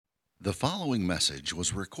The following message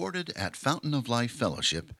was recorded at Fountain of Life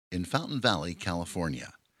Fellowship in Fountain Valley,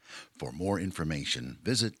 California. For more information,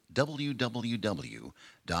 visit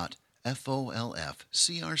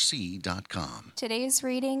www.folfcrc.com. Today's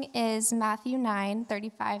reading is Matthew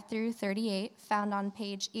 9:35 through 38, found on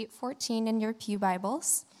page 814 in your pew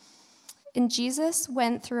Bibles. And Jesus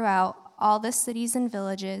went throughout all the cities and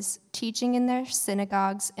villages, teaching in their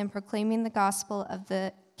synagogues and proclaiming the gospel of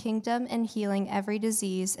the kingdom and healing every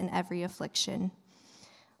disease and every affliction.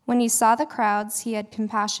 When he saw the crowds, he had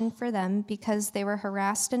compassion for them because they were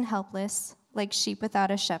harassed and helpless, like sheep without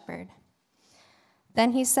a shepherd.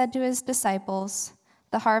 Then he said to his disciples,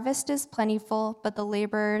 "The harvest is plentiful, but the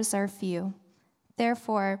laborers are few.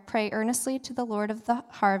 Therefore, pray earnestly to the Lord of the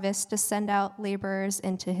harvest to send out laborers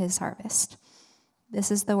into his harvest." This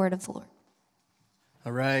is the word of the Lord.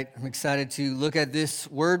 All right, I'm excited to look at this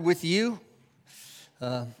word with you.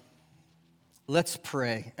 Let's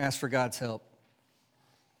pray, ask for God's help.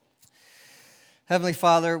 Heavenly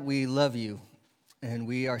Father, we love you, and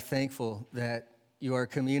we are thankful that you are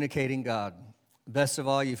communicating God. Best of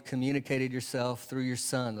all, you've communicated yourself through your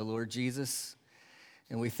Son, the Lord Jesus,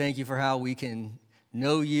 and we thank you for how we can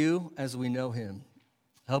know you as we know him.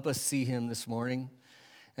 Help us see him this morning.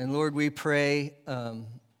 And Lord, we pray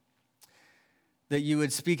that you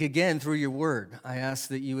would speak again through your word. I ask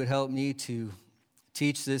that you would help me to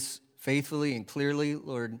teach this faithfully and clearly,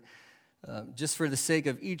 Lord, just for the sake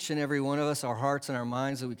of each and every one of us, our hearts and our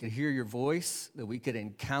minds, that we could hear your voice, that we could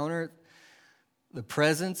encounter the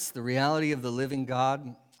presence, the reality of the living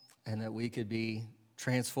God, and that we could be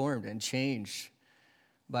transformed and changed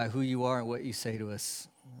by who you are and what you say to us.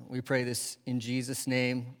 We pray this in Jesus'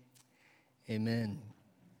 name, amen.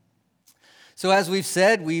 So as we've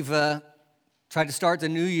said, we've tried to start the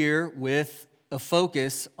new year with a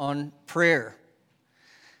focus on prayer.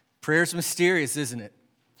 Prayer's mysterious, isn't it?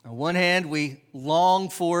 On one hand, we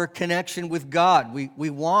long for connection with God.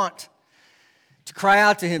 We want to cry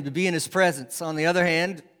out to him, to be in his presence. On the other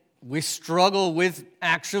hand, we struggle with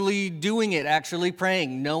actually doing it, actually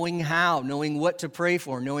praying, knowing how, knowing what to pray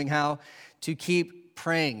for, knowing how to keep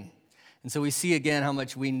praying. And so we see again how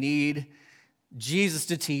much we need Jesus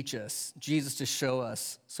to teach us, Jesus to show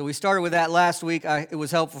us. So we started with that last week. It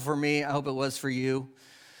was helpful for me. I hope it was for you.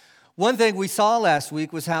 One thing we saw last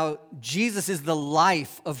week was how Jesus is the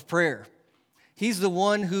life of prayer. He's the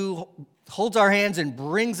one who holds our hands and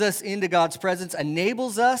brings us into God's presence,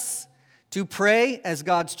 enables us to pray as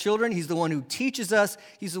God's children. He's the one who teaches us.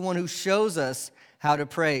 He's the one who shows us how to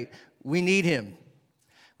pray. We need him.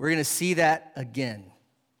 We're going to see that again.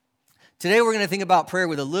 Today we're going to think about prayer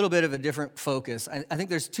with a little bit of a different focus. I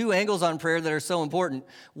think there's two angles on prayer that are so important.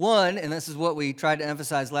 One, and this is what we tried to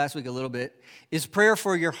emphasize last week a little bit, is prayer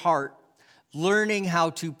for your heart. Learning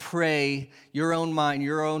how to pray your own mind,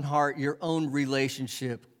 your own heart, your own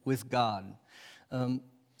relationship with God.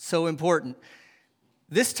 So important.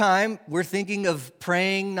 This time we're thinking of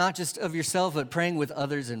praying not just of yourself, but praying with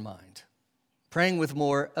others in mind. Praying with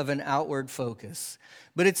more of an outward focus.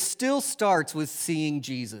 But it still starts with seeing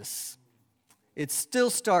Jesus. It still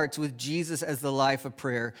starts with Jesus as the life of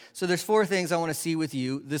prayer. So there's four things I want to see with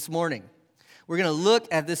you this morning. We're going to look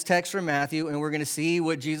at this text from Matthew, and we're going to see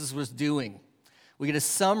what Jesus was doing. We get a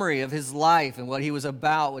summary of his life and what he was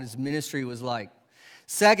about, what his ministry was like.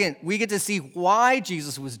 Second, we get to see why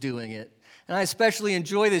Jesus was doing it. And I especially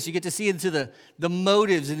enjoy this. You get to see into the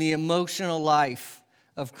motives and the emotional life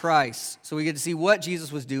of Christ. So we get to see what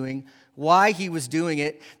Jesus was doing, why he was doing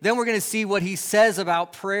it. Then we're going to see what he says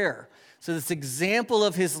about prayer. So this example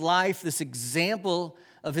of his life, this example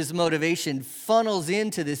of his motivation funnels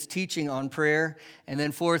into this teaching on prayer. And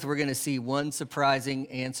then fourth, we're going to see one surprising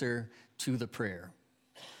answer to the prayer.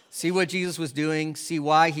 See what Jesus was doing, see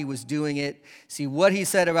why he was doing it, see what he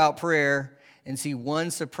said about prayer, and see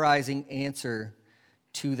one surprising answer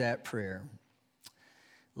to that prayer.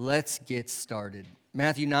 Let's get started.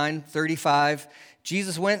 Matthew 9:35,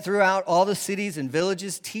 Jesus went throughout all the cities and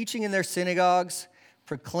villages, teaching in their synagogues,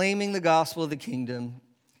 proclaiming the gospel of the kingdom,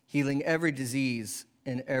 healing every disease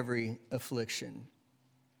and every affliction.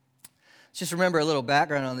 Let's just remember a little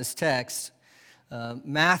background on this text.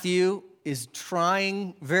 Matthew is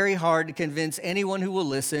trying very hard to convince anyone who will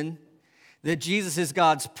listen that Jesus is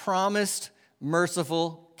God's promised,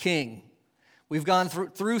 merciful king. We've gone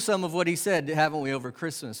through some of what he said, haven't we, over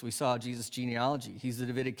Christmas? We saw Jesus' genealogy. He's the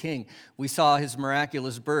Davidic king. We saw his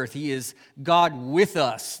miraculous birth. He is God with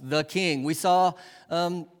us, the king. We saw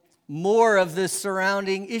more of the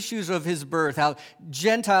surrounding issues of his birth, how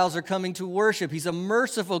Gentiles are coming to worship. He's a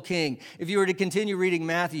merciful king. If you were to continue reading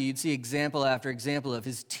Matthew, you'd see example after example of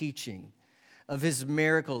his teaching, of his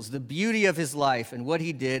miracles, the beauty of his life and what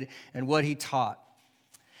he did and what he taught.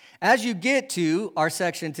 As you get to our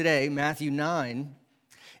section today, Matthew 9,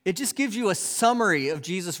 it just gives you a summary of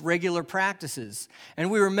Jesus' regular practices. And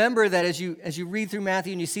we remember that as you read through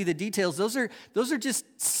Matthew and you see the details, those are just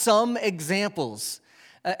some examples.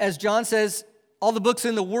 As John says, all the books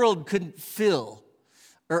in the world couldn't fill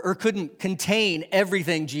or couldn't contain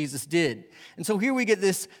everything Jesus did. And so here we get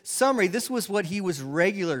this summary. This was what he was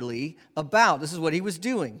regularly about. This is what he was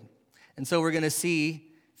doing. And so we're going to see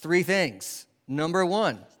three things. Number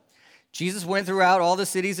one, Jesus went throughout all the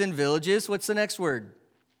cities and villages. What's the next word?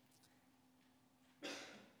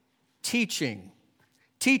 Teaching.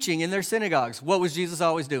 Teaching in their synagogues. What was Jesus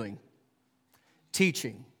always doing?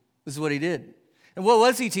 Teaching. This is what he did. And what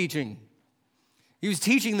was he teaching? He was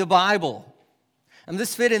teaching the Bible. And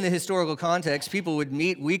this fit in the historical context. People would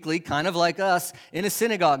meet weekly, kind of like us, in a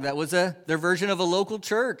synagogue. That was their version of a local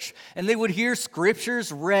church. And they would hear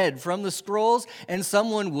scriptures read from the scrolls, and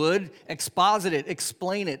someone would exposit it,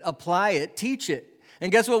 explain it, apply it, teach it.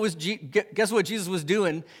 And guess what Jesus was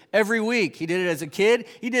doing every week? He did it as a kid.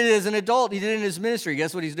 He did it as an adult. He did it in his ministry.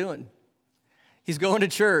 Guess what he's doing? He's going to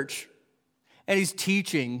church, and he's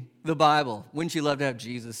teaching the Bible. Wouldn't you love to have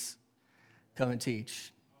Jesus come and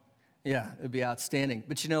teach? Yeah, it'd be outstanding.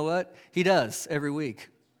 But you know what? He does every week.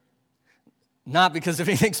 Not because of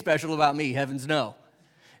anything special about me, heavens no.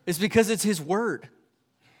 It's because it's his word.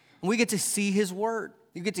 And we get to see his word.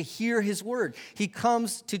 You get to hear his word. He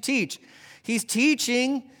comes to teach. He's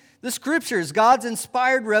teaching the scriptures, God's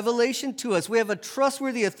inspired revelation to us. We have a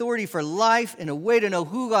trustworthy authority for life and a way to know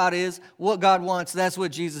who God is, what God wants. That's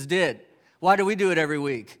what Jesus did. Why do we do it every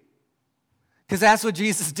week? Because that's what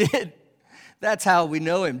Jesus did. That's how we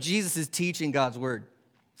know him. Jesus is teaching God's word.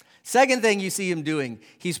 Second thing you see him doing,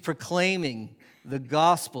 he's proclaiming the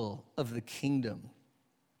gospel of the kingdom.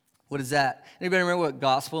 What is that? Anybody remember what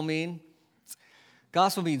gospel means?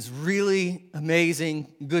 Gospel means really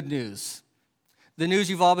amazing good news. The news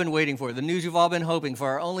you've all been waiting for, the news you've all been hoping for,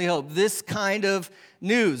 our only hope. This kind of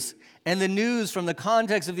news. And the news from the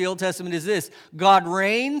context of the Old Testament is this: God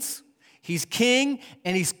reigns, he's king,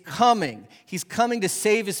 and he's coming. He's coming to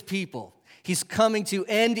save his people. He's coming to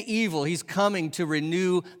end evil. He's coming to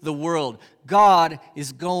renew the world. God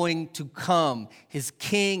is going to come. His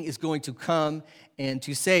king is going to come and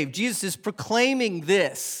to save. Jesus is proclaiming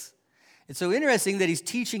this. It's so interesting that he's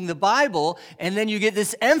teaching the Bible, and then you get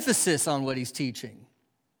this emphasis on what he's teaching.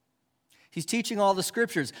 He's teaching all the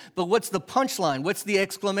scriptures. But what's the punchline? What's the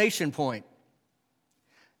exclamation point?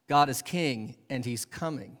 God is king, and he's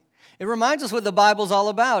coming. It reminds us what the Bible's all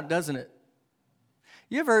about, doesn't it?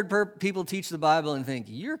 You ever heard people teach the Bible and think,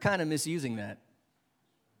 you're kind of misusing that?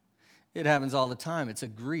 It happens all the time. It's a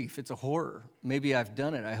grief. It's a horror. Maybe I've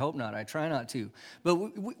done it. I hope not. I try not to.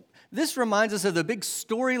 But this reminds us of the big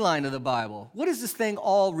storyline of the Bible. What is this thing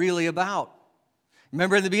all really about?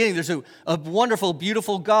 Remember in the beginning, there's a wonderful,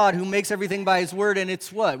 beautiful God who makes everything by his word, and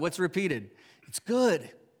it's what? What's repeated? It's good.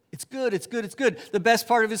 It's good, it's good, it's good. The best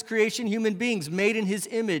part of his creation, human beings made in his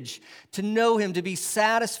image, to know him, to be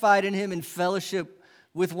satisfied in him in fellowship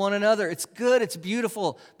with one another. It's good, it's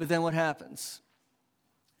beautiful. But then what happens?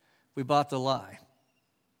 We bought the lie.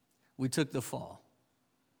 We took the fall.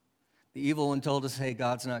 The evil one told us, hey,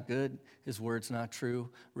 God's not good. His word's not true.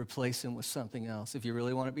 Replace him with something else. If you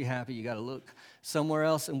really want to be happy, you got to look somewhere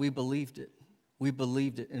else. And we believed it. We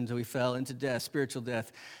believed it until we fell into death, spiritual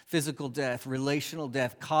death, physical death, relational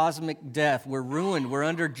death, cosmic death. We're ruined. We're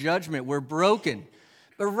under judgment. We're broken.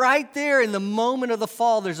 But right there in the moment of the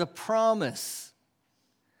fall, there's a promise.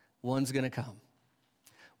 One's going to come.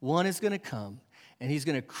 One is going to come, and he's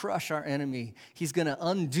going to crush our enemy. He's going to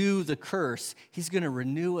undo the curse. He's going to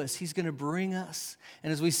renew us. He's going to bring us.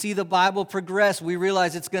 And as we see the Bible progress, we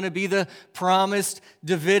realize it's going to be the promised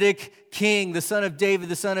Davidic king, the son of David,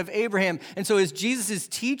 the son of Abraham. And so as Jesus is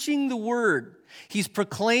teaching the word, he's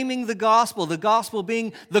proclaiming the gospel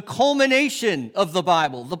being the culmination of the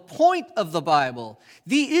Bible, the point of the Bible,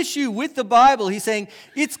 the issue with the Bible. He's saying,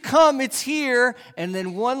 it's come, it's here, and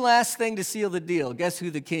then one last thing to seal the deal. Guess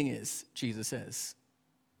who the king is? Jesus says,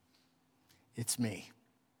 it's me.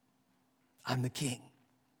 I'm the king.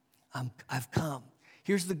 I've come.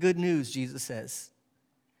 Here's the good news, Jesus says.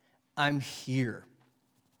 I'm here.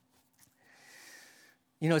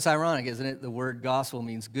 You know, it's ironic, isn't it? The word gospel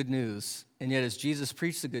means good news. And yet as Jesus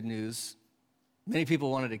preached the good news, many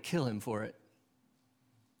people wanted to kill him for it.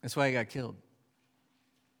 That's why he got killed.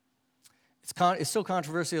 It's still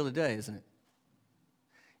controversial today, isn't it?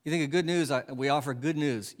 You think of good news, we offer good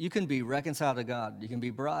news. You can be reconciled to God. You can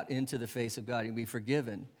be brought into the face of God. You can be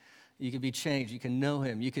forgiven. You can be changed. You can know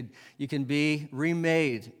him. You can be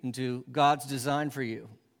remade into God's design for you.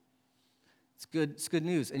 It's good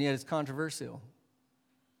news, and yet it's controversial.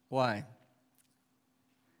 Why?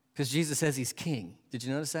 Because Jesus says he's king. Did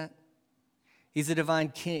you notice that? He's a divine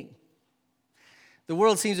king. The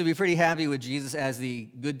world seems to be pretty happy with Jesus as the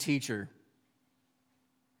good teacher.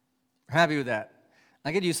 We're happy with that.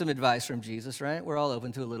 I could use some advice from Jesus, right? We're all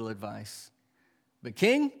open to a little advice. But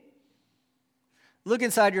king? Look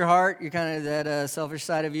inside your heart. You're kind of that selfish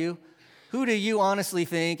side of you. Who do you honestly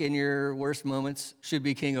think in your worst moments should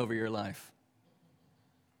be king over your life?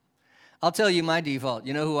 I'll tell you my default.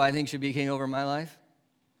 You know who I think should be king over my life?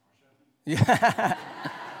 Yeah.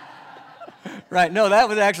 Right. No, that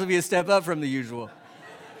would actually be a step up from the usual.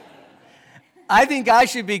 I think I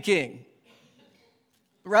should be king.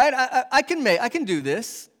 Right? I can do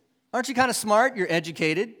this. Aren't you kind of smart? You're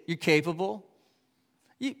educated. You're capable.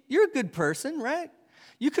 You're a good person, right?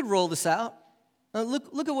 You could roll this out.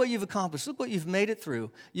 Look at what you've accomplished. Look what you've made it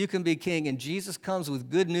through. You can be king. And Jesus comes with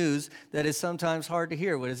good news that is sometimes hard to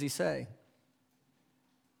hear. What does he say?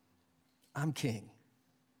 I'm king.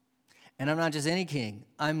 And I'm not just any king.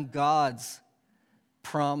 I'm God's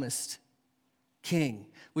promised king,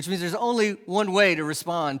 which means there's only one way to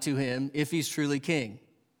respond to him if he's truly king.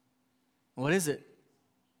 What is it?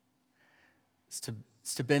 It's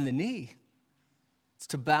to bend the knee. It's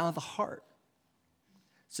to bow the heart.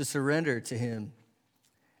 It's to surrender to him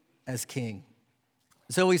as king.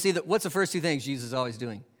 So we see that what's the first two things Jesus is always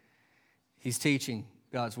doing? He's teaching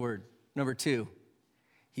God's word. Number two,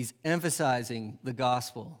 he's emphasizing the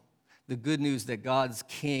gospel, the good news that God's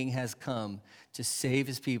king has come to save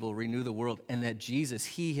his people, renew the world, and that Jesus,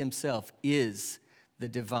 he himself, is the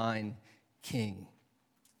divine king.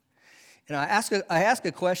 And I ask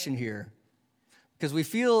a question here because we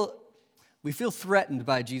feel threatened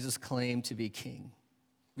by Jesus' claim to be king.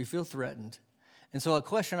 We feel threatened. And so a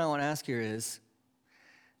question I want to ask here is,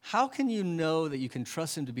 how can you know that you can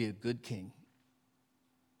trust him to be a good king?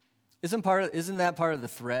 Isn't that part of the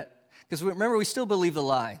threat? Because remember, we still believe the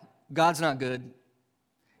lie. God's not good.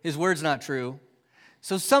 His word's not true.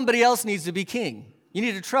 So somebody else needs to be king. You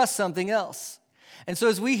need to trust something else. And so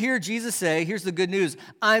as we hear Jesus say, here's the good news,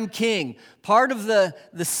 I'm king. Part of the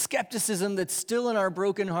skepticism that's still in our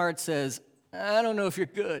broken heart says, I don't know if you're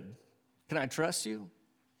good. Can I trust you?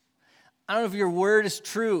 I don't know if your word is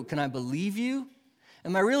true. Can I believe you?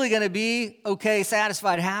 Am I really going to be okay,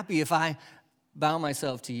 satisfied, happy if I bow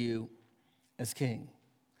myself to you as king?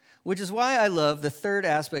 Which is why I love the third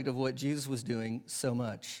aspect of what Jesus was doing so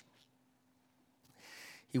much.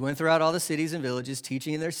 He went throughout all the cities and villages,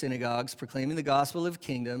 teaching in their synagogues, proclaiming the gospel of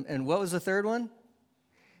kingdom. And what was the third one?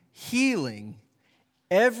 Healing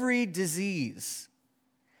every disease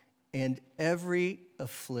and every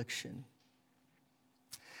affliction.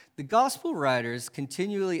 The gospel writers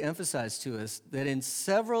continually emphasize to us that in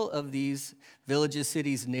several of these villages,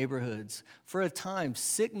 cities, neighborhoods, for a time,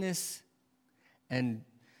 sickness and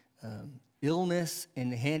illness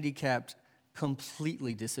and handicapped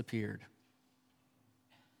completely disappeared.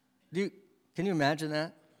 Can you imagine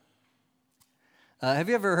that? Have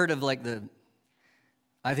you ever heard of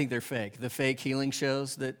I think they're fake, the fake healing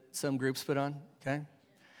shows that some groups put on, okay?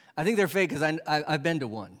 I think they're fake because I've been to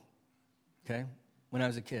one, okay? When I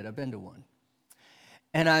was a kid, I've been to one.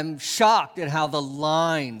 And I'm shocked at how the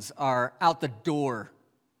lines are out the door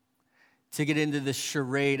to get into this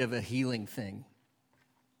charade of a healing thing.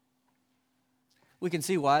 We can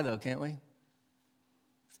see why, though, can't we?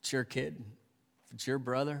 If it's your kid, if it's your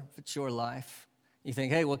brother, if it's your life, you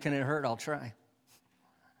think, hey, what can it hurt? I'll try.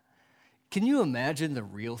 Can you imagine the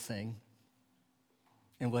real thing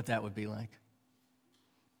and what that would be like?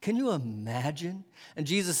 Can you imagine? And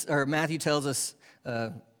Matthew tells us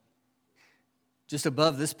just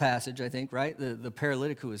above this passage, I think, right? The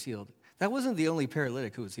paralytic who was healed. That wasn't the only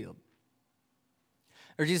paralytic who was healed.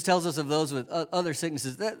 Or Jesus tells us of those with other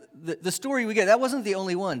sicknesses. The story we get, that wasn't the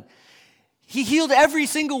only one. He healed every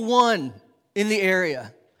single one in the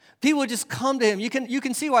area. People would just come to him. You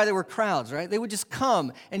can see why there were crowds, right? They would just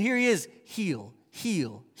come, and here he is, heal,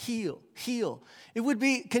 heal, heal, heal. It would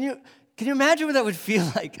be, can you imagine what that would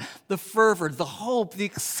feel like? The fervor, the hope, the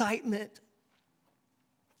excitement.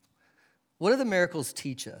 What do the miracles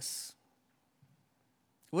teach us?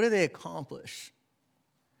 What do they accomplish?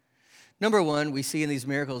 Number one, we see in these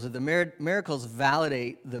miracles that the miracles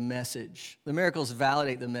validate the message. The miracles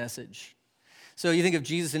validate the message. So you think of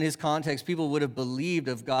Jesus in his context, people would have believed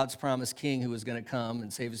of God's promised king who was going to come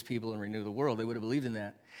and save his people and renew the world. They would have believed in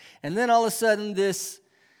that. And then all of a sudden, this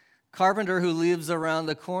carpenter who lives around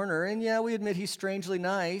the corner, and yeah, we admit he's strangely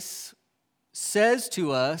nice, says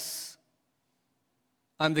to us,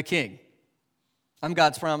 I'm the king. I'm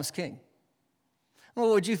God's promised king. Well,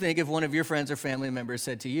 what would you think if one of your friends or family members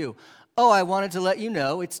said to you, oh, I wanted to let you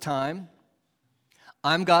know it's time.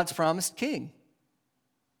 I'm God's promised king.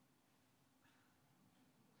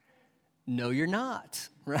 No, you're not,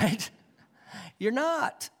 right? You're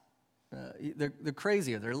not. They're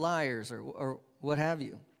crazy or they're liars or what have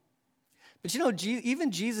you. But you know,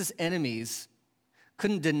 even Jesus' enemies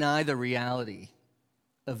couldn't deny the reality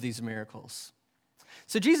of these miracles.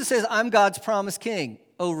 So Jesus says, I'm God's promised king.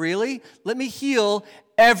 Oh, really? Let me heal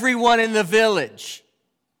everyone in the village.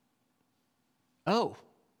 Oh.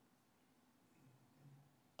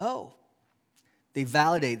 They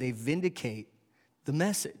validate, they vindicate the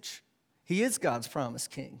message. He is God's promised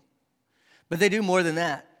king. But they do more than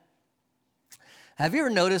that. Have you ever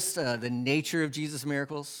noticed the nature of Jesus'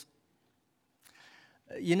 miracles?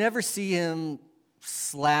 You never see him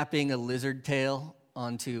slapping a lizard tail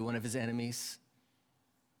onto one of his enemies.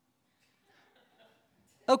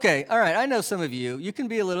 Okay, all right, I know some of you. You can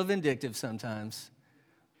be a little vindictive sometimes.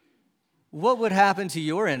 What would happen to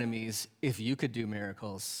your enemies if you could do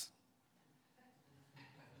miracles?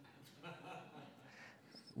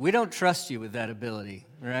 We don't trust you with that ability,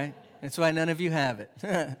 right? That's why none of you have it.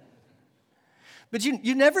 But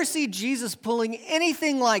you never see Jesus pulling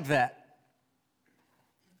anything like that.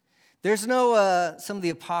 There's no, some of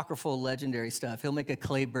the apocryphal legendary stuff. He'll make a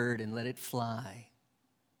clay bird and let it fly.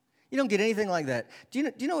 You don't get anything like that. Do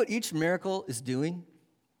you know what each miracle is doing?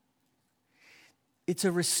 It's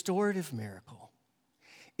a restorative miracle.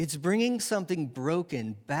 It's bringing something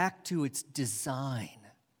broken back to its design.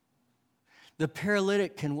 The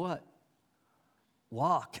paralytic can what?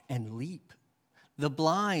 Walk and leap. The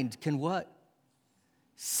blind can what?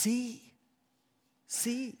 See.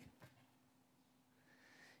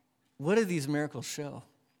 What do these miracles show?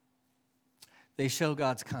 They show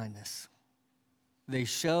God's kindness. They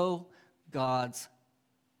show God's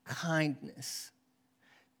kindness.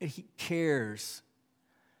 And He cares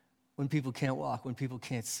when people can't walk, when people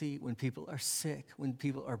can't see, when people are sick, when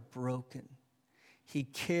people are broken. He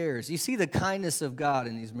cares. You see the kindness of God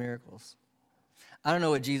in these miracles. I don't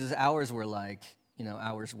know what Jesus' hours were like,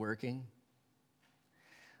 hours working.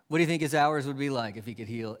 What do you think his hours would be like if he could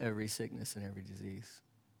heal every sickness and every disease?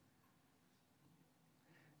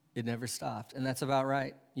 It never stopped, and that's about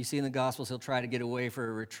right. You see in the Gospels, he'll try to get away for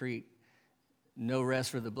a retreat. No rest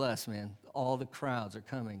for the blessed, man. All the crowds are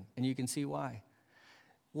coming, and you can see why.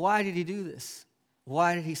 Why did he do this?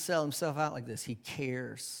 Why did he sell himself out like this? He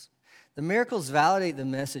cares. The miracles validate the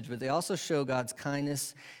message, but they also show God's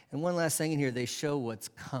kindness. And one last thing in here, they show what's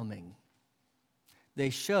coming. They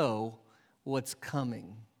show what's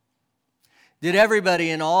coming. Did everybody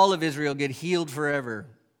in all of Israel get healed forever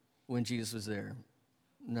when Jesus was there?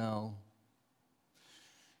 No,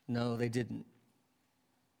 they didn't.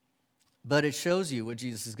 But it shows you what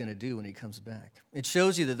Jesus is going to do when he comes back. It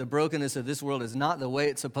shows you that the brokenness of this world is not the way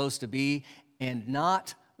it's supposed to be and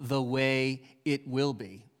not the way it will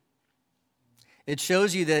be. It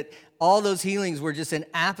shows you that all those healings were just an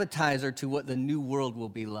appetizer to what the new world will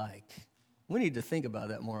be like. We need to think about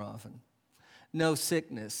that more often. No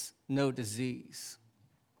sickness, no disease.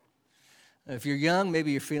 If you're young,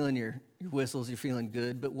 maybe you're feeling your whistles, you're feeling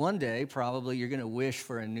good, but one day, probably, you're going to wish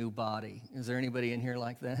for a new body. Is there anybody in here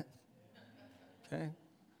like that? Okay.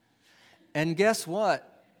 And guess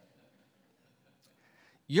what?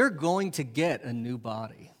 You're going to get a new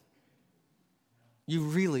body. You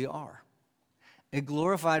really are. A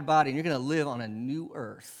glorified body, and you're going to live on a new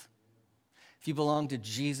earth. If you belong to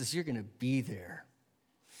Jesus, you're going to be there.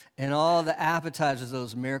 And all the appetizers of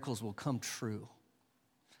those miracles will come true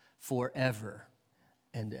forever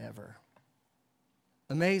and ever.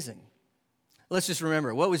 Amazing. Let's just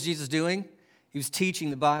remember, what was Jesus doing? He was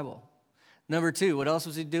teaching the Bible. Number two, what else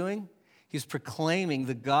was he doing? He was proclaiming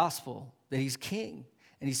the gospel that he's king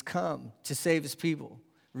and he's come to save his people,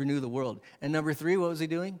 renew the world. And number three, what was he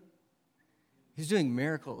doing? He's doing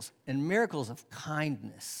miracles, and miracles of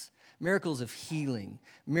kindness, miracles of healing,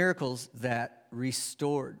 miracles that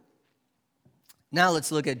restored. Now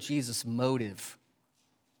let's look at Jesus' motive.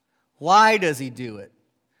 Why does he do it?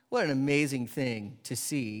 What an amazing thing to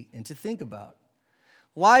see and to think about.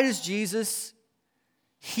 Why does Jesus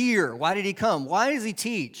hear? Why did he come? Why does he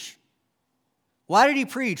teach? Why did he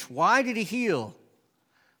preach? Why did he heal?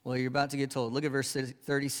 Well, you're about to get told. Look at verse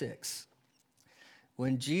 36.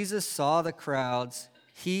 When Jesus saw the crowds,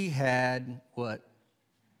 he had what?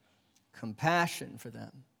 Compassion for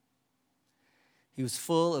them. He was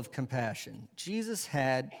full of compassion. Jesus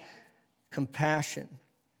had compassion.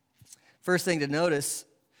 First thing to notice,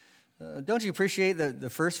 don't you appreciate the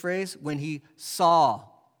first phrase? When he saw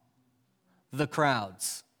the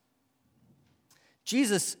crowds.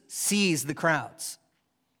 Jesus sees the crowds.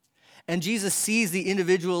 And Jesus sees the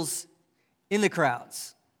individuals in the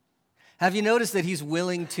crowds. Have you noticed that he's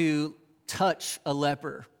willing to touch a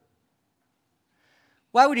leper?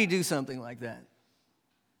 Why would he do something like that?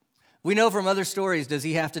 We know from other stories, does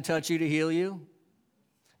he have to touch you to heal you?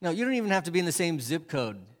 No, you don't even have to be in the same zip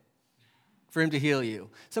code for him to heal you.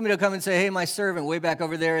 Somebody will come and say, hey, my servant way back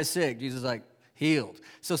over there is sick. Jesus is like, healed.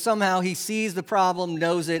 So somehow he sees the problem,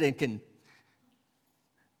 knows it, and can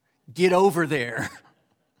get over there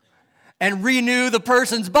and renew the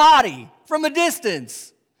person's body from a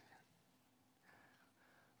distance.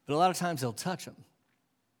 But a lot of times he'll touch them.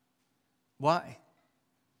 Why?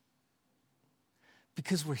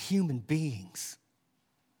 Because we're human beings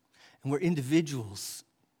and we're individuals,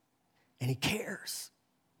 and he cares.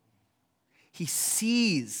 He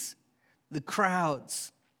sees the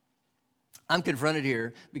crowds. I'm confronted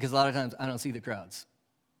here because a lot of times I don't see the crowds.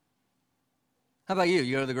 How about you?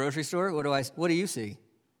 You go to the grocery store, what do you see?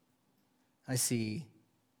 I see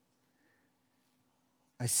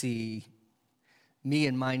me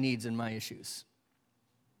and my needs and my issues.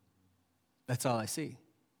 That's all I see.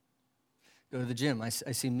 Go to the gym, I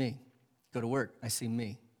see me. Go to work, I see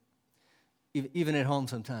me. Even at home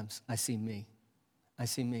sometimes, I see me. I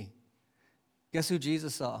see me. Guess who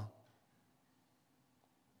Jesus saw?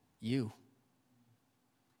 You.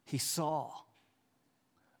 He saw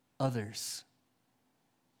others.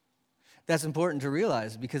 That's important to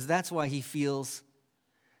realize because that's why he feels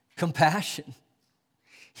compassion.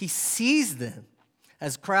 He sees them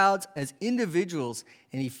as crowds, as individuals,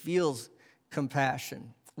 and he feels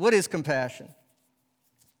compassion. What is compassion?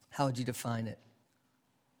 How would you define it?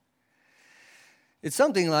 It's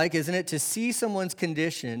something like, isn't it, to see someone's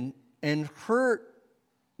condition and hurt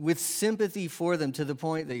with sympathy for them to the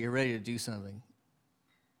point that you're ready to do something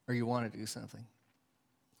or you want to do something.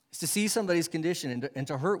 It's to see somebody's condition and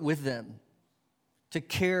to hurt with them, to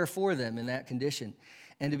care for them in that condition,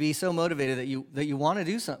 and to be so motivated that you want to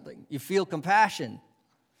do something. You feel compassion.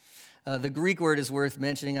 The Greek word is worth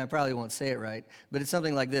mentioning. I probably won't say it right, but it's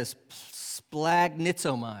something like this,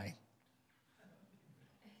 splagnizomai.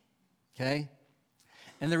 Okay?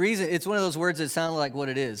 And the reason, it's one of those words that sound like what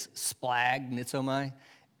it is, splagnizomai.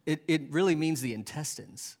 It really means the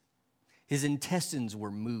intestines. His intestines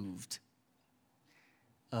were moved.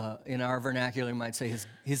 In our vernacular, you might say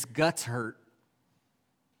his guts hurt.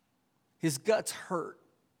 His guts hurt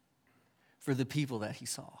for the people that he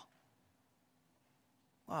saw.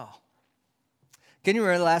 Wow. Can you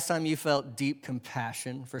remember the last time you felt deep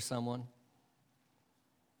compassion for someone?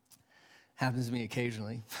 Happens to me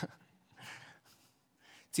occasionally.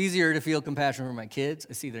 It's easier to feel compassion for my kids.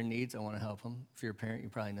 I see their needs. I want to help them. If you're a parent, you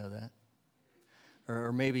probably know that.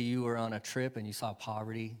 Or maybe you were on a trip and you saw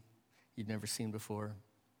poverty you'd never seen before. Or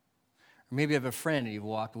maybe you have a friend and you've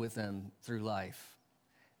walked with them through life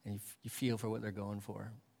and you feel for what they're going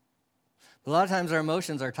for. But a lot of times our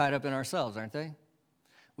emotions are tied up in ourselves, aren't they?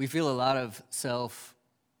 We feel a lot of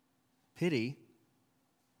self-pity.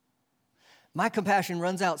 My compassion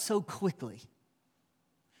runs out so quickly.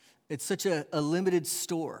 It's such a limited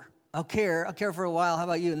store. I'll care for a while. How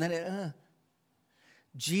about you? And then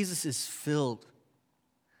Jesus is filled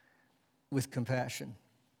with compassion.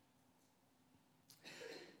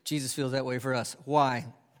 Jesus feels that way for us. Why?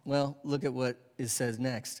 Well, look at what it says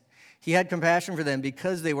next. He had compassion for them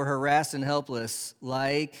because they were harassed and helpless,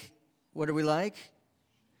 like, what are we like?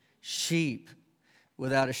 Sheep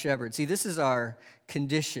without a shepherd. See, this is our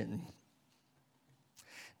condition.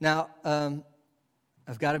 Now,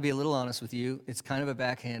 I've got to be a little honest with you. It's kind of a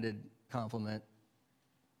backhanded compliment,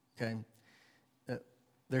 okay?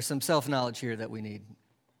 There's some self-knowledge here that we need.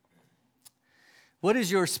 What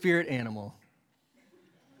is your spirit animal?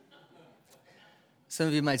 Some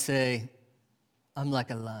of you might say, I'm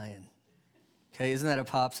like a lion. Okay, isn't that a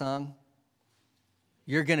pop song?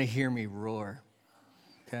 You're going to hear me roar,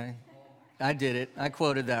 okay? I did it. I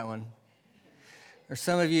quoted that one. Or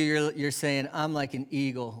some of you, you're saying, I'm like an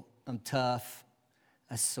eagle. I'm tough.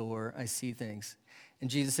 I soar. I see things. And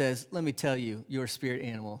Jesus says, let me tell you, you're a spirit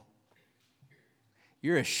animal.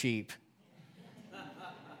 You're a sheep.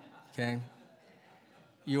 Okay?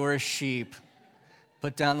 You're a sheep.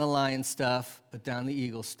 Put down the lion stuff. Put down the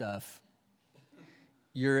eagle stuff.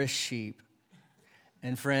 You're a sheep.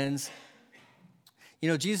 And friends, you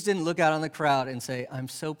know, Jesus didn't look out on the crowd and say, I'm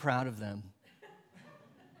so proud of them.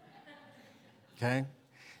 Okay?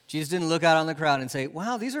 Jesus didn't look out on the crowd and say,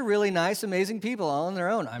 wow, these are really nice, amazing people all on their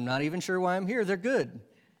own. I'm not even sure why I'm here. They're good.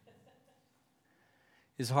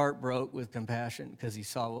 His heart broke with compassion because he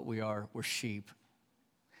saw what we are. We're sheep,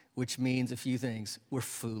 which means a few things. We're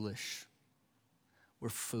foolish. we're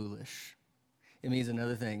foolish. It means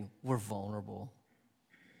another thing, we're vulnerable.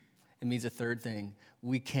 It means a third thing,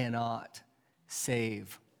 we cannot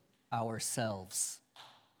save ourselves.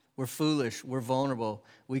 We're foolish, we're vulnerable,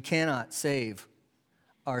 we cannot save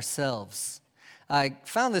ourselves. I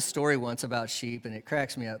found this story once about sheep, and it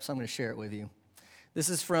cracks me up, so I'm going to share it with you. This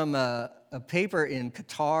is from a paper in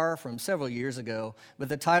Qatar from several years ago, but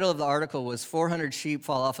the title of the article was 400 Sheep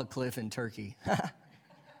Fall Off a Cliff in Turkey.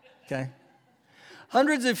 Okay?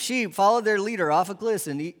 Hundreds of sheep followed their leader off a cliff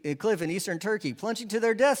in eastern Turkey, plunging to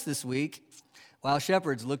their deaths this week, while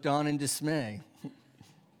shepherds looked on in dismay.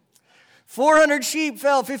 400 sheep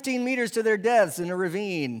fell 15 meters to their deaths in a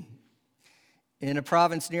ravine in a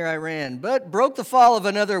province near Iran, but broke the fall of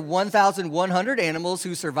another 1,100 animals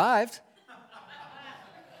who survived.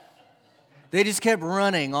 They just kept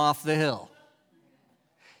running off the hill.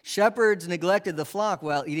 Shepherds neglected the flock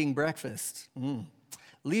while eating breakfast.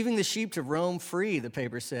 Leaving the sheep to roam free, the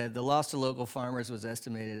paper said. The loss to local farmers was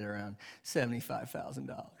estimated at around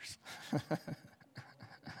 $75,000.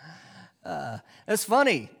 That's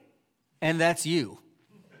funny, and that's you.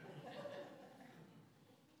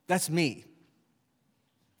 That's me.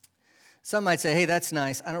 Some might say, hey, that's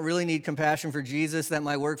nice. I don't really need compassion for Jesus. That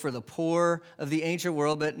might work for the poor of the ancient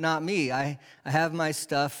world, but not me. I have my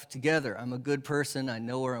stuff together. I'm a good person. I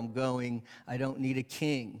know where I'm going. I don't need a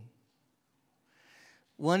king.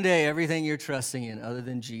 One day, everything you're trusting in other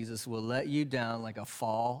than Jesus will let you down like a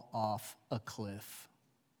fall off a cliff.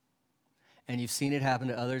 And you've seen it happen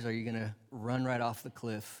to others. Are you going to run right off the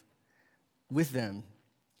cliff with them?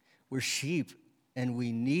 We're sheep, and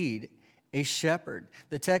we need a shepherd.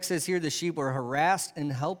 The text says here the sheep were harassed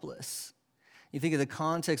and helpless. You think of the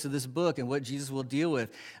context of this book and what Jesus will deal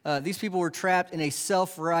with. These people were trapped in a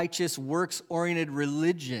self-righteous, works-oriented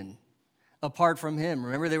religion apart from him.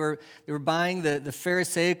 Remember, they were buying the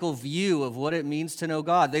Pharisaical view of what it means to know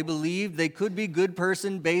God. They believed they could be good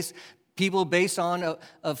people based on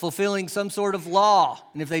fulfilling some sort of law.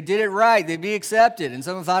 And if they did it right, they'd be accepted. And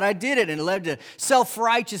some thought, I did it, and it led to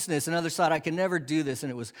self-righteousness. And others thought, I can never do this.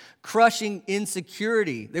 And it was crushing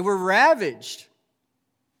insecurity. They were ravaged.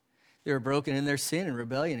 They were broken in their sin and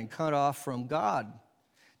rebellion and cut off from God.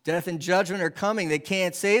 Death and judgment are coming. They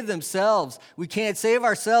can't save themselves. We can't save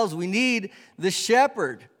ourselves. We need the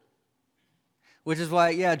shepherd. Which is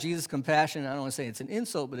why, Jesus' compassion, I don't want to say it's an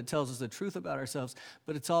insult, but it tells us the truth about ourselves.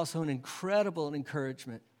 But it's also an incredible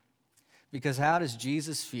encouragement. Because how does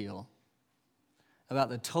Jesus feel about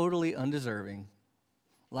the totally undeserving,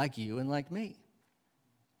 like you and like me?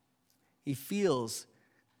 He feels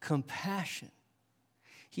compassion.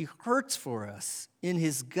 He hurts for us in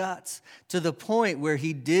his guts to the point where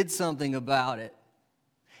he did something about it.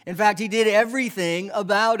 In fact, he did everything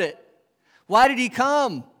about it. Why did he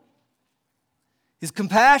come? His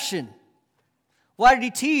compassion. Why did he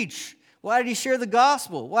teach? Why did he share the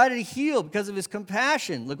gospel? Why did he heal? Because of his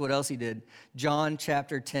compassion. Look what else he did. John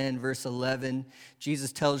chapter 10, verse 11.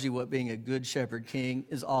 Jesus tells you what being a good shepherd king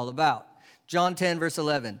is all about. John 10, verse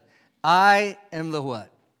 11. I am the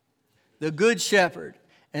what? The good shepherd.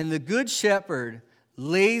 And the good shepherd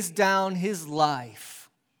lays down his life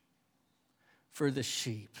for the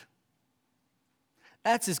sheep.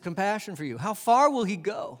 That's his compassion for you. How far will he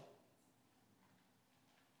go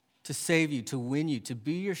to save you, to win you, to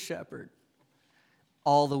be your shepherd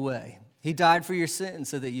all the way? He died for your sins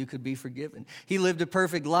so that you could be forgiven. He lived a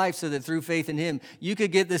perfect life so that through faith in him, you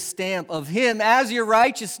could get the stamp of him as your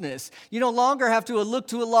righteousness. You no longer have to look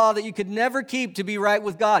to a law that you could never keep to be right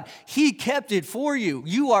with God. He kept it for you.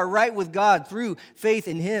 You are right with God through faith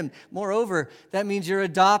in him. Moreover, that means you're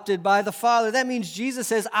adopted by the Father. That means Jesus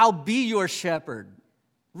says, I'll be your shepherd.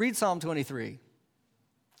 Read Psalm 23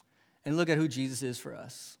 and look at who Jesus is for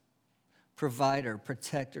us. Provider,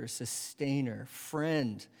 protector, sustainer,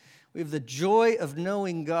 friend. We have the joy of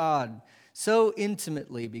knowing God so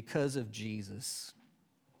intimately because of Jesus.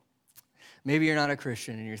 Maybe you're not a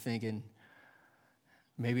Christian and you're thinking,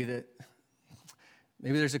 maybe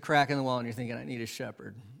there's a crack in the wall and you're thinking, I need a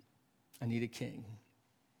shepherd. I need a king.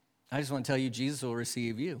 I just want to tell you, Jesus will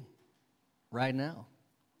receive you right now.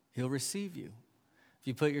 He'll receive you if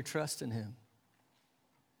you put your trust in him.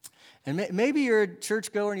 And maybe you're a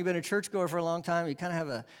churchgoer and you've been a churchgoer for a long time. You kind of have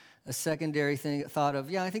a secondary thought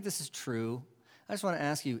of, I think this is true. I just want to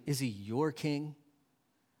ask you, is he your king?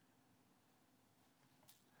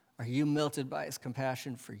 Are you melted by his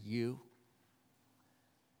compassion for you?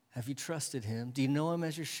 Have you trusted him? Do you know him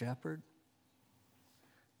as your shepherd?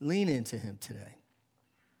 Lean into him today.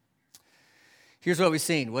 Here's what we've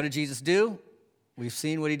seen. What did Jesus do? We've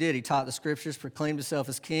seen what he did. He taught the scriptures, proclaimed himself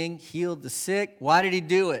as king, healed the sick. Why did he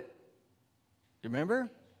do it? You remember?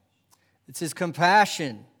 It's his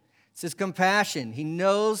compassion. It's his compassion. He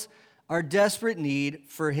knows our desperate need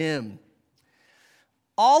for him.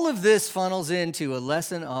 All of this funnels into a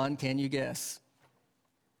lesson on, can you guess?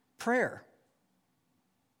 Prayer.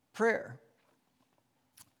 Prayer.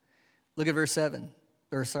 Look at verse 37,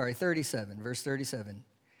 verse 37.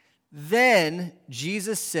 Then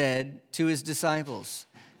Jesus said to his disciples,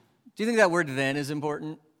 do you think that word then is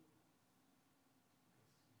important?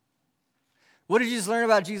 What did you just learn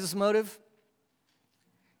about Jesus' motive?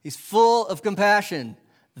 He's full of compassion.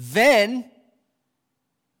 Then,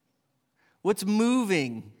 what's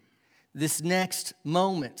moving this next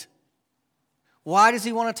moment? Why does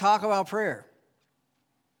he want to talk about prayer?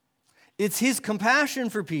 It's his compassion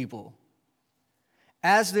for people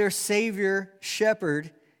as their Savior, Shepherd,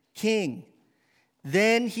 King.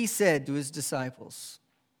 Then he said to his disciples,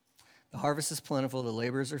 the harvest is plentiful, the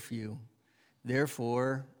laborers are few.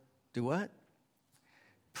 Therefore, do what?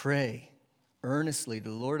 Pray earnestly to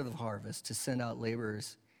the Lord of the harvest to send out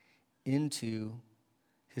laborers into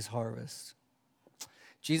his harvest.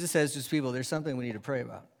 Jesus says to his people, there's something we need to pray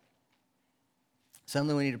about.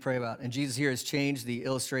 Something we need to pray about. And Jesus here has changed the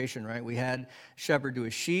illustration, right? We had a shepherd to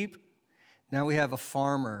a sheep. Now we have a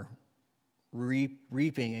farmer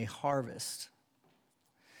reaping a harvest.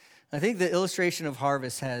 I think the illustration of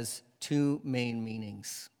harvest has two main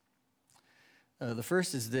meanings. The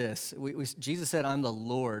first is this. Jesus said, I'm the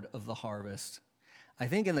Lord of the harvest. I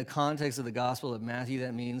think in the context of the Gospel of Matthew,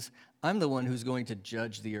 that means I'm the one who's going to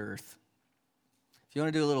judge the earth. If you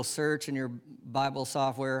want to do a little search in your Bible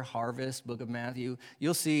software, Harvest, Book of Matthew,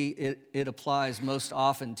 you'll see it applies most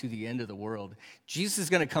often to the end of the world. Jesus is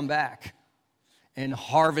going to come back and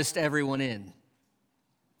harvest everyone in.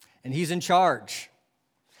 And he's in charge.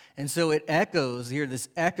 And so it echoes here, this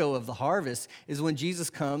echo of the harvest is when Jesus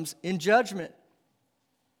comes in judgment.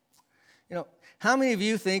 You know, how many of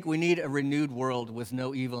you think we need a renewed world with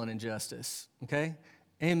no evil and injustice? Okay?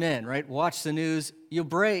 Amen, right? Watch the news. You'll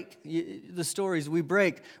break. The stories we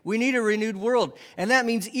break. We need a renewed world. And that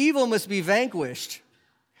means evil must be vanquished.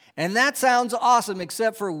 And that sounds awesome,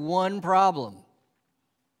 except for one problem.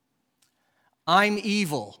 I'm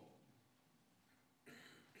evil.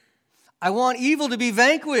 I want evil to be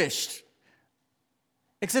vanquished.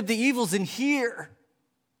 Except the evil's in here.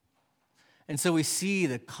 And so we see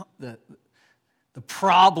the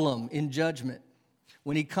problem in judgment.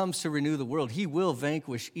 When he comes to renew the world, he will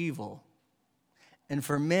vanquish evil. And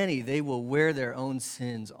for many, they will wear their own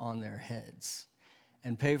sins on their heads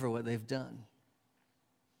and pay for what they've done.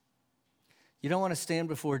 You don't want to stand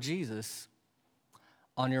before Jesus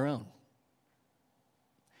on your own.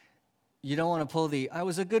 You don't want to pull the I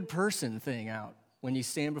was a good person thing out when you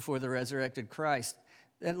stand before the resurrected Christ.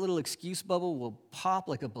 That little excuse bubble will pop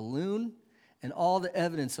like a balloon, and all the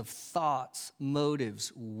evidence of thoughts,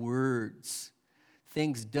 motives, words,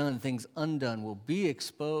 things done, things undone will be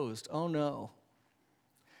exposed. Oh no.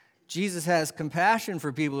 Jesus has compassion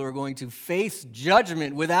for people who are going to face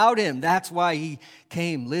judgment without him. That's why he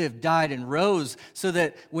came, lived, died, and rose, so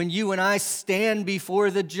that when you and I stand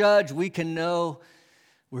before the judge, we can know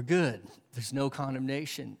we're good. There's no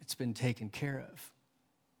condemnation. It's been taken care of.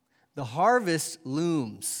 The harvest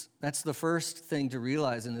looms. That's the first thing to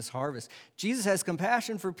realize in this harvest. Jesus has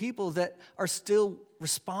compassion for people that are still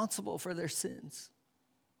responsible for their sins.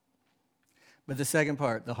 But the second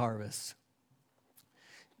part, the harvest.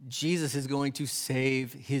 Jesus is going to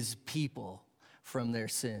save his people from their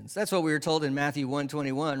sins. That's what we were told in Matthew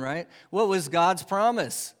 1:21, right? What was God's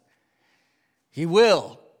promise? He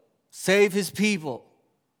will save his people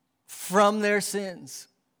from their sins.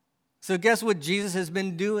 So guess what Jesus has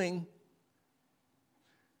been doing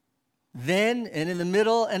then and in the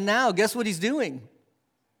middle and now? Guess what he's doing?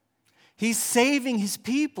 He's saving his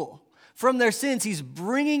people from their sins. He's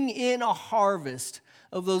bringing in a harvest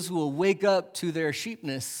of those who will wake up to their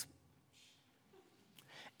sheepness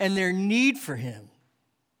and their need for him,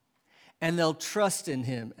 and they'll trust in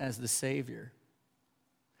him as the Savior.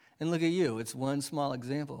 And look at you. It's one small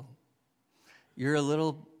example. You're a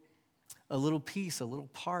little piece, a little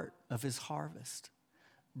part of his harvest,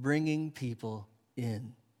 bringing people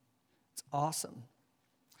in. It's awesome.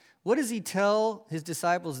 What does he tell his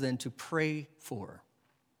disciples then to pray for?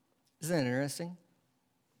 Isn't that interesting?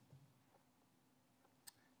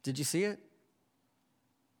 Did you see it?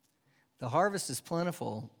 The harvest is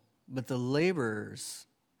plentiful, but the laborers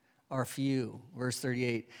are few. Verse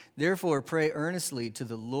 38, therefore pray earnestly to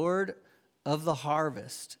the Lord of the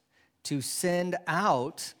harvest to send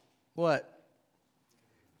out, what?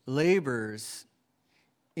 Laborers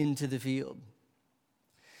into the field.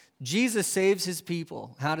 Jesus saves his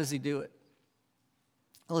people. How does he do it?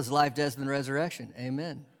 Well, his life, death, and resurrection.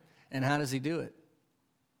 Amen. And how does he do it?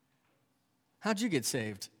 How'd you get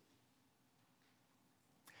saved?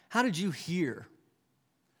 How did you hear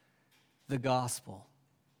the gospel?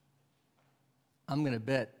 I'm going to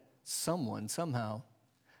bet someone somehow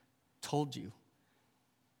told you.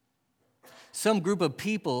 Some group of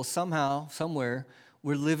people somehow, somewhere,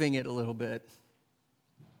 were living it a little bit.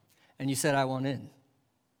 And you said, I want in.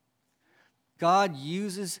 God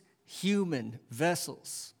uses human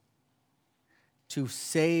vessels to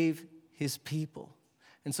save his people.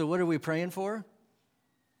 And so what are we praying for?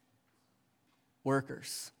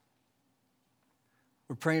 Workers.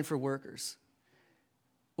 We're praying for workers.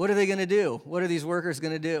 What are they going to do? What are these workers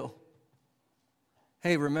going to do?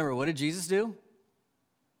 Hey, remember, what did Jesus do?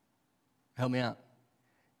 Help me out.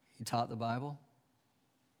 He taught the Bible.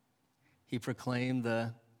 He proclaimed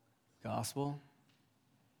the gospel.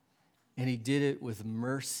 And he did it with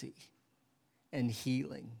mercy and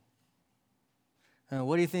healing.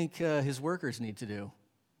 What do you think his workers need to do?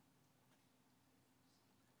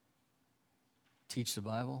 Teach the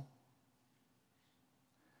Bible.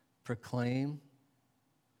 Proclaim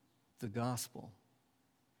the gospel.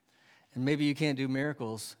 And maybe you can't do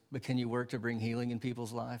miracles, but can you work to bring healing in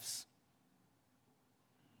people's lives?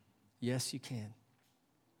 Yes, you can.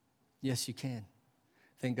 Yes, you can.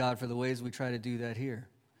 Thank God for the ways we try to do that here.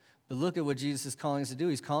 But look at what Jesus is calling us to do.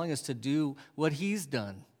 He's calling us to do what he's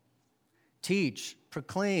done. Teach,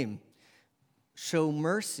 proclaim, show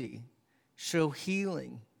mercy, show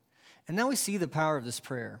healing. And now we see the power of this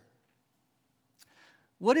prayer.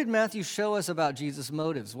 What did Matthew show us about Jesus'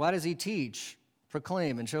 motives? Why does he teach,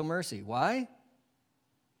 proclaim, and show mercy? Why?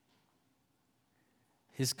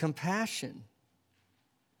 His compassion.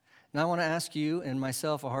 Now I want to ask you and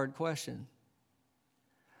myself a hard question.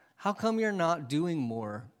 How come you're not doing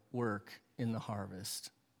more work in the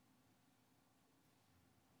harvest?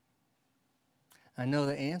 I know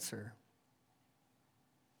the answer.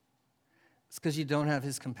 It's because you don't have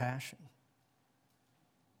his compassion.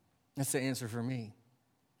 That's the answer for me.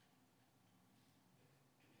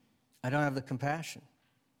 I don't have the compassion.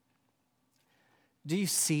 Do you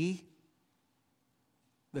see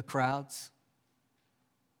the crowds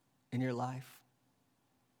in your life?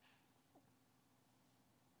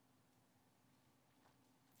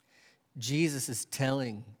 Jesus is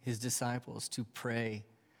telling his disciples to pray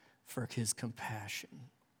for his compassion.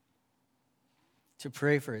 To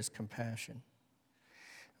pray for his compassion.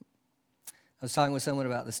 I was talking with someone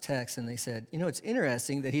about this text, and they said, it's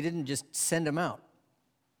interesting that he didn't just send them out.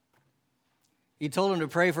 He told them to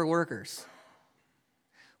pray for workers.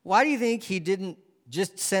 Why do you think he didn't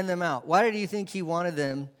just send them out? Why did you think he wanted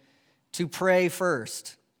them to pray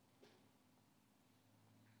first?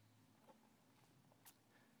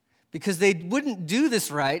 Because they wouldn't do this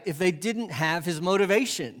right if they didn't have his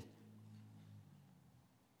motivation.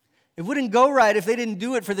 It wouldn't go right if they didn't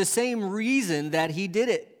do it for the same reason that he did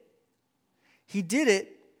it. He did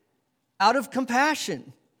it out of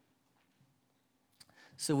compassion.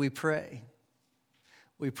 So we pray.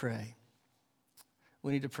 We pray.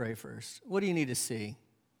 We need to pray first. What do you need to see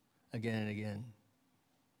again and again?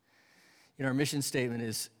 Our mission statement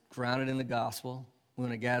is grounded in the gospel. We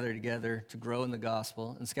want to gather together to grow in the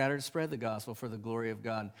gospel and scatter to spread the gospel for the glory of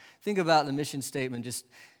God. Think about the mission statement just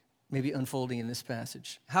maybe unfolding in this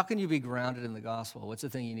passage. How can you be grounded in the gospel? What's the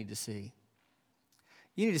thing you need to see?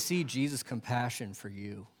 You need to see Jesus' compassion for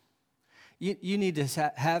you. You need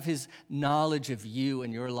to have his knowledge of you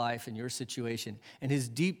and your life and your situation and his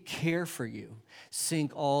deep care for you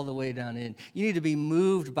sink all the way down in. You need to be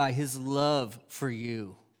moved by his love for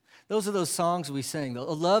you. Those are those songs we sang, a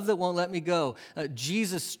love that won't let me go,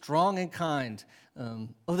 Jesus strong and kind.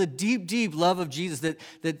 The deep, deep love of Jesus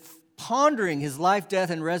that pondering his life, death,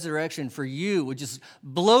 and resurrection for you would just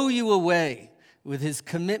blow you away with his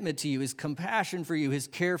commitment to you, his compassion for you, his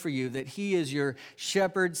care for you, that he is your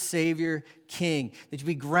shepherd, savior, king, that you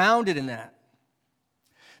be grounded in that.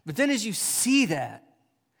 But then as you see that,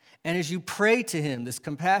 and as you pray to him, this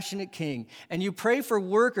compassionate king, and you pray for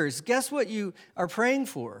workers, guess what you are praying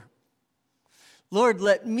for? Lord,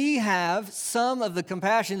 let me have some of the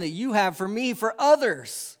compassion that you have for me, for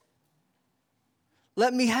others.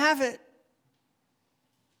 Let me have it.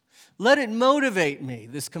 Let it motivate me,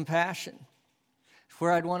 this compassion.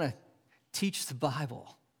 Where I'd want to teach the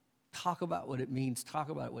Bible, talk about what it means, talk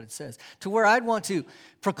about what it says, to where I'd want to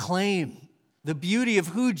proclaim the beauty of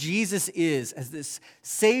who Jesus is as this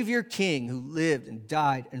Savior King who lived and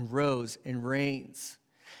died and rose and reigns,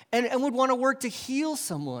 and would want to work to heal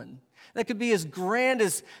someone. That could be as grand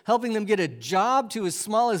as helping them get a job, to as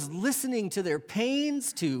small as listening to their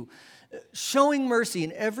pains, to showing mercy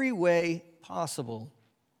in every way possible.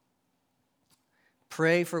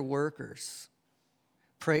 Pray for workers.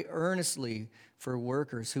 Pray earnestly for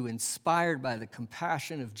workers who, inspired by the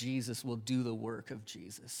compassion of Jesus, will do the work of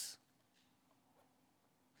Jesus.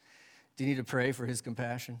 Do you need to pray for his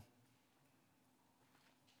compassion?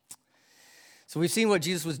 So we've seen what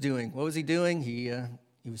Jesus was doing. What was he doing? He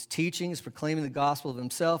was teaching, he was proclaiming the gospel of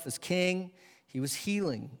himself as king. He was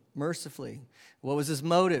healing mercifully. What was his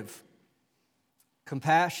motive?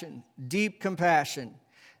 Compassion, deep compassion.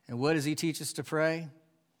 And what does he teach us to pray?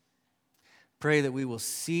 Pray that we will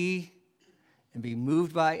see and be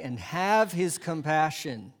moved by and have his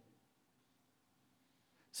compassion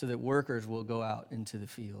so that workers will go out into the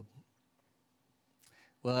field.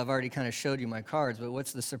 Well, I've already kind of showed you my cards, but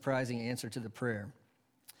what's the surprising answer to the prayer?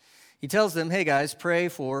 He tells them, hey guys, pray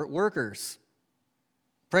for workers.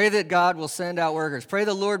 Pray that God will send out workers. Pray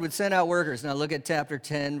the Lord would send out workers. Now look at chapter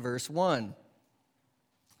 10, verse 1.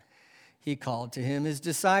 He called to him his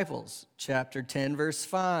disciples. Chapter 10, verse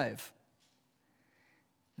 5.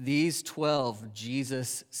 These 12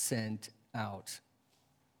 Jesus sent out.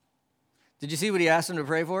 Did you see what he asked them to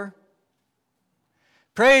pray for?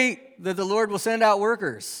 Pray that the Lord will send out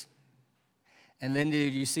workers. And then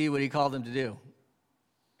did you see what he called them to do?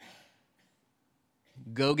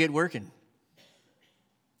 Go get working.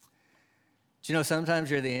 Do you know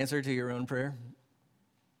sometimes you're the answer to your own prayer?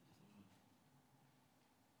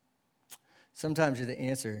 Sometimes you're the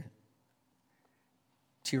answer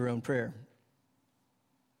to your own prayer.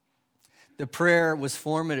 The prayer was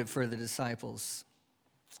formative for the disciples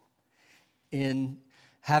in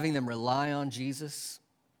having them rely on Jesus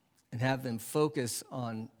and have them focus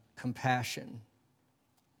on compassion.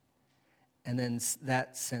 And then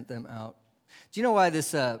that sent them out. Do you know why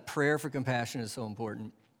this prayer for compassion is so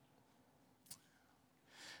important?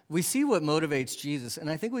 We see what motivates Jesus, and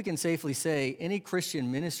I think we can safely say any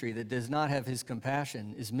Christian ministry that does not have his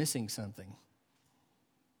compassion is missing something.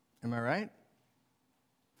 Am I right?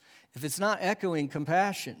 If it's not echoing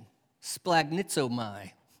compassion,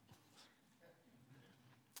 splagnizomai,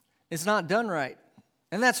 it's not done right.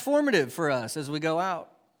 And that's formative for us as we go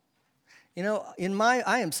out. You know,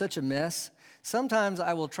 I am such a mess. Sometimes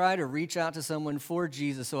I will try to reach out to someone for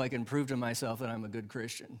Jesus so I can prove to myself that I'm a good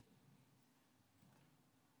Christian.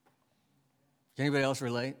 Can anybody else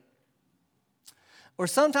relate? Or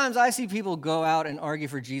sometimes I see people go out and argue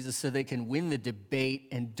for Jesus so they can win the debate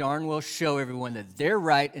and darn well show everyone that they're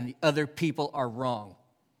right and the other people are wrong.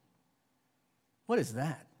 What is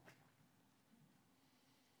that?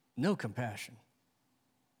 No compassion.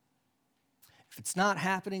 If it's not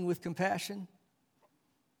happening with compassion,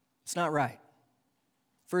 it's not right.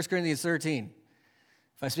 1 Corinthians 13.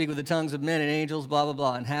 If I speak with the tongues of men and angels, blah, blah,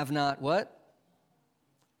 blah, and have not what?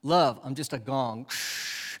 Love. I'm just a gong.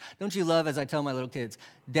 Don't you love, as I tell my little kids,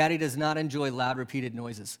 Daddy does not enjoy loud, repeated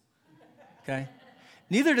noises. Okay?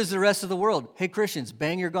 Neither does the rest of the world. Hey, Christians,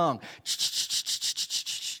 bang your gong.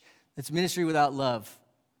 It's ministry without love.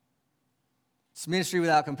 It's ministry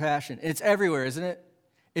without compassion. It's everywhere, isn't it?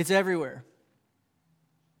 It's everywhere.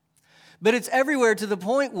 But it's everywhere to the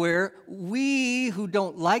point where we who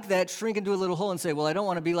don't like that shrink into a little hole and say, well, I don't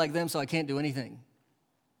want to be like them, so I can't do anything.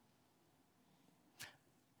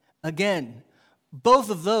 Again,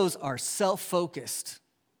 both of those are self-focused.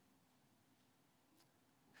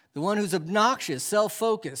 The one who's obnoxious,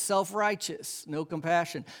 self-focused, self-righteous, no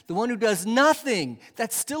compassion. The one who does nothing,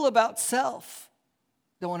 that's still about self.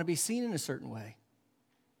 Don't want to be seen in a certain way.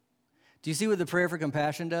 Do you see what the prayer for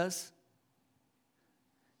compassion does?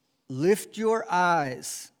 Lift your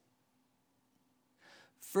eyes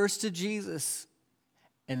first to Jesus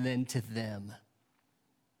and then to them.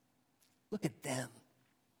 Look at them.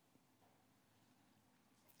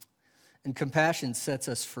 And compassion sets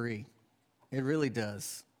us free. It really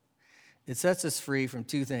does. It sets us free from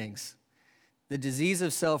two things: the disease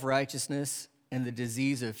of self-righteousness and the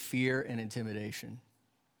disease of fear and intimidation.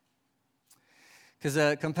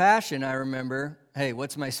 Because compassion, I remember, hey,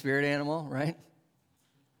 what's my spirit animal, right?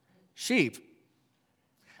 Sheep.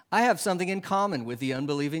 I have something in common with the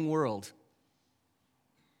unbelieving world.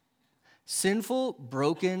 Sinful,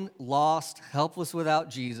 broken, lost, helpless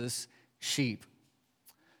without Jesus, sheep.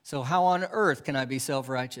 So how on earth can I be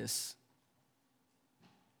self-righteous?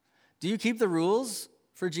 Do you keep the rules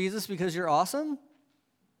for Jesus because you're awesome?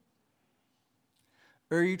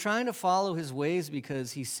 Or are you trying to follow his ways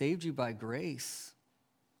because he saved you by grace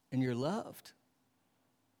and you're loved?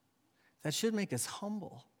 That should make us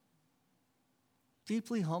humble.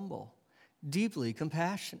 Deeply humble. Deeply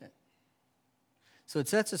compassionate. So it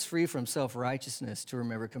sets us free from self-righteousness to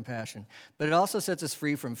remember compassion. But it also sets us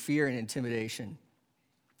free from fear and intimidation.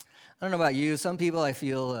 I don't know about you. Some people I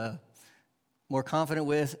feel more confident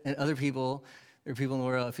with, and other people, There are people in the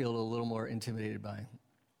world I feel a little more intimidated by.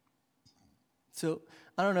 So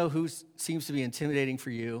I don't know who seems to be intimidating for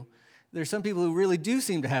you. There's some people who really do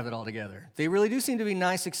seem to have it all together. They really do seem to be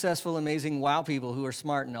nice, successful, amazing, wow people who are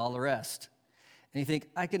smart and all the rest. And you think,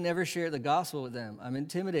 I could never share the gospel with them. I'm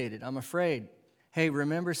intimidated. I'm afraid. Hey,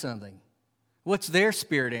 remember something. What's their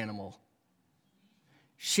spirit animal?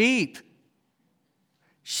 Sheep.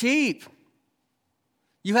 Sheep.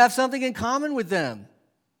 You have something in common with them.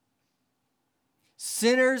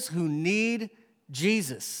 Sinners who need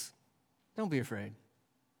Jesus. Don't be afraid.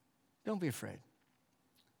 Don't be afraid.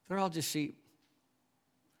 They're all just sheep.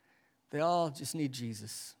 They all just need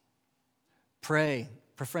Jesus. Pray.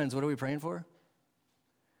 For friends, what are we praying for?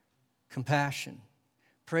 Compassion.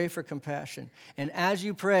 Pray for compassion. And as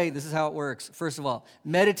you pray, this is how it works. First of all,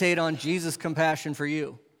 meditate on Jesus' compassion for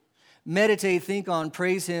you. Meditate, think on,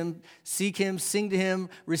 praise him, seek him, sing to him,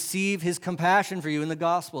 receive his compassion for you in the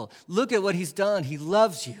gospel. Look at what he's done. He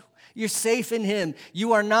loves you. You're safe in him.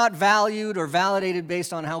 You are not valued or validated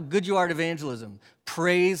based on how good you are at evangelism.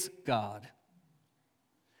 Praise God.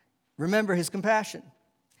 Remember his compassion.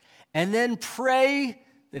 And then pray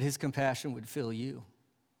that his compassion would fill you.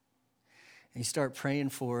 And you start praying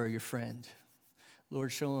for your friend.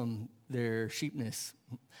 Lord, show them their sheepness.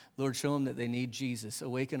 Lord, show them that they need Jesus.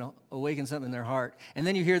 Awaken something in their heart. And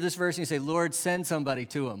then you hear this verse and you say, Lord, send somebody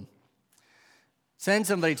to them. Send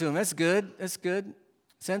somebody to them. That's good. That's good.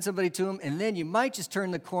 Send somebody to him, and then you might just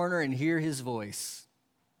turn the corner and hear his voice.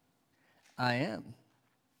 I am.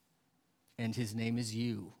 And his name is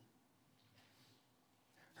you.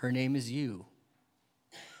 Her name is you.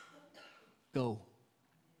 Go.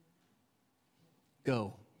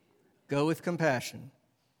 Go. Go with compassion.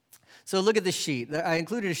 So look at the sheet. I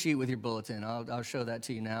included a sheet with your bulletin. I'll show that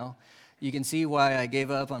to you now. You can see why I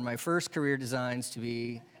gave up on my first career designs to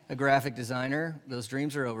be a graphic designer. Those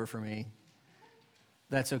dreams are over for me.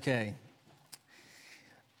 That's okay.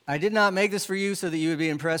 I did not make this for you so that you would be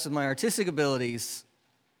impressed with my artistic abilities.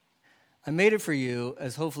 I made it for you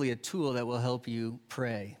as hopefully a tool that will help you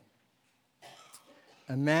pray.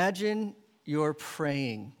 Imagine you're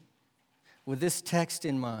praying with this text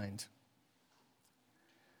in mind.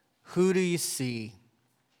 Who do you see?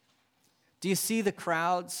 Do you see the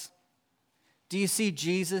crowds? Do you see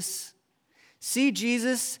Jesus? See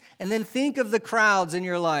Jesus and then think of the crowds in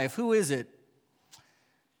your life. Who is it?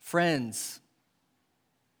 Friends.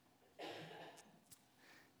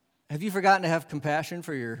 Have you forgotten to have compassion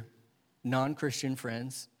for your non-Christian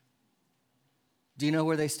friends? Do you know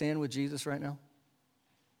where they stand with Jesus right now?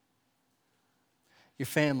 Your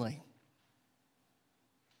family.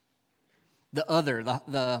 The other,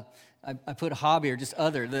 I put hobby or just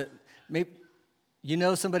other. Maybe you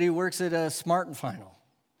know somebody who works at a Smart and Final,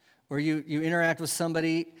 or you interact with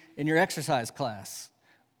somebody in your exercise class.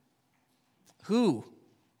 Who?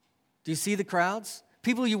 Do you see the crowds?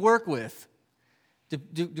 People you work with.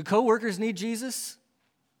 Do coworkers need Jesus?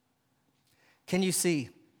 Can you see?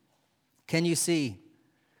 Can you see?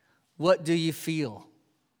 What do you feel?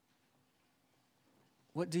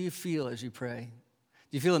 What do you feel as you pray?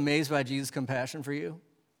 Do you feel amazed by Jesus' compassion for you?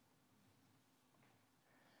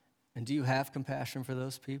 And do you have compassion for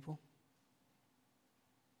those people?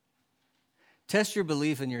 Test your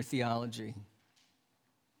belief in your theology.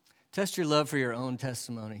 Test your love for your own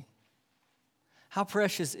testimony. How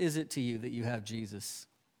precious is it to you that you have Jesus?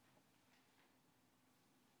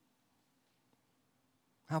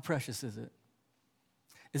 How precious is it?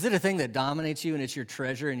 Is it a thing that dominates you and it's your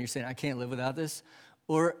treasure and you're saying, I can't live without this?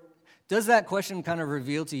 Or does that question kind of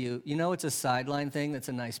reveal to you, it's a sideline thing that's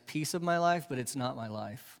a nice piece of my life, but it's not my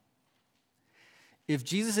life? If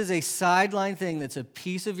Jesus is a sideline thing that's a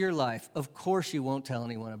piece of your life, of course you won't tell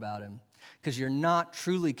anyone about him because you're not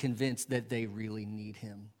truly convinced that they really need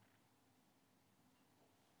him.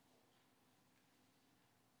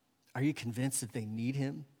 Are you convinced that they need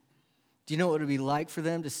him? Do you know what it would be like for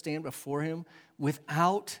them to stand before him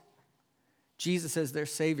without Jesus as their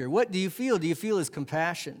Savior? What do you feel? Do you feel his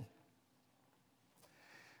compassion?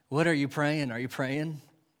 What are you praying? Are you praying?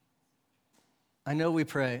 I know we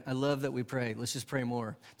pray. I love that we pray. Let's just pray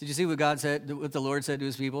more. Did you see what God said, what the Lord said to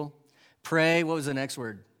his people? Pray, what was the next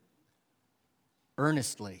word?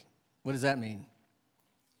 Earnestly. What does that mean?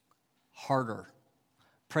 Harder.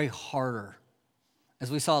 Pray harder. As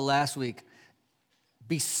we saw last week,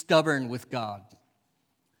 be stubborn with God.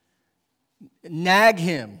 Nag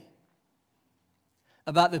him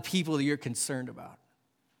about the people that you're concerned about.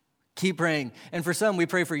 Keep praying. And for some, we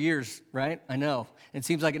pray for years, right? I know. It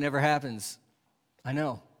seems like it never happens. I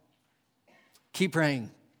know. Keep praying.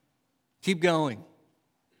 Keep going.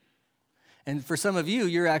 And for some of you,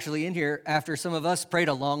 you're actually in here after some of us prayed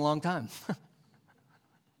a long, long time.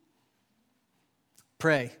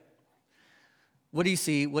 Pray. What do you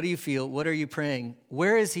see? What do you feel? What are you praying?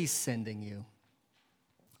 Where is he sending you?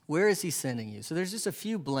 Where is he sending you? So there's just a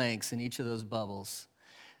few blanks in each of those bubbles.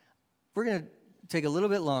 We're going to take a little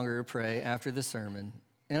bit longer to pray after the sermon,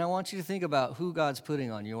 and I want you to think about who God's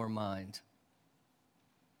putting on your mind.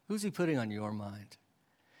 Who's he putting on your mind?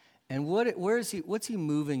 And what's he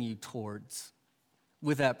moving you towards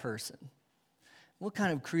with that person? What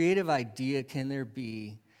kind of creative idea can there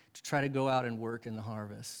be to try to go out and work in the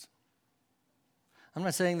harvest? I'm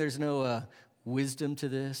not saying there's no wisdom to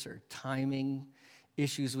this or timing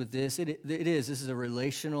issues with this. It is. This is a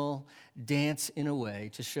relational dance in a way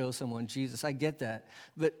to show someone Jesus. I get that.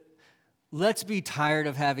 But let's be tired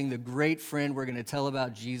of having the great friend we're going to tell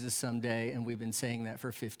about Jesus someday, and we've been saying that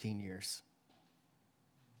for 15 years.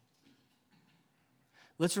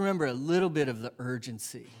 Let's remember a little bit of the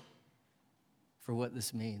urgency for what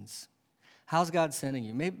this means. How's God sending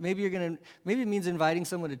you? Maybe it means inviting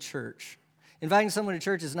someone to church. Inviting someone to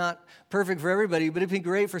church is not perfect for everybody, but it'd be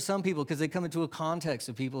great for some people because they come into a context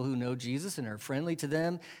of people who know Jesus and are friendly to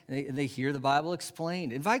them, and they hear the Bible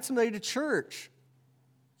explained. Invite somebody to church.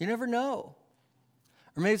 You never know.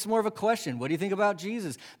 Or maybe it's more of a question. What do you think about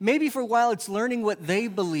Jesus? Maybe for a while it's learning what they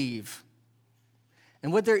believe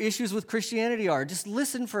and what their issues with Christianity are. Just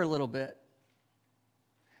listen for a little bit.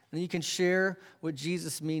 And then you can share what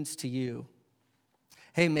Jesus means to you.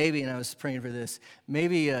 Hey, maybe, and I was praying for this,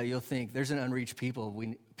 maybe you'll think there's an unreached people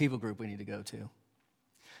group we need to go to.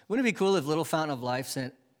 Wouldn't it be cool if Little Fountain of Life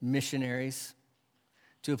sent missionaries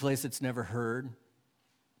to a place that's never heard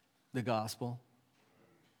the gospel?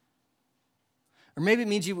 Or maybe it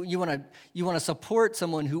means you want to support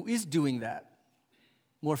someone who is doing that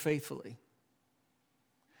more faithfully.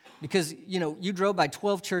 Because, you drove by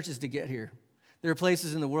 12 churches to get here. There are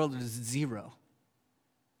places in the world that is 0.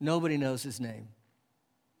 Nobody knows his name.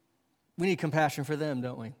 We need compassion for them,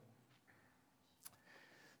 don't we?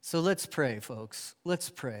 So let's pray, folks.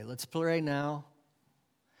 Let's pray. Let's pray now.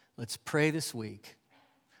 Let's pray this week.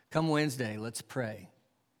 Come Wednesday, let's pray.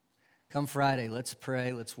 Come Friday, let's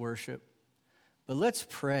pray. Let's worship. But let's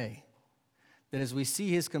pray that as we see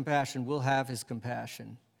his compassion, we'll have his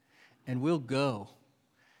compassion. And we'll go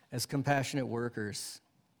as compassionate workers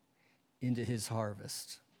into his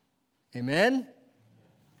harvest. Amen?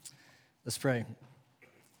 Let's pray.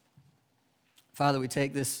 Father, we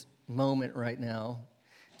take this moment right now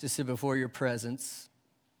to sit before your presence.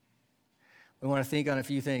 We want to think on a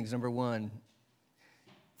few things. Number one,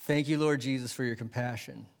 thank you, Lord Jesus, for your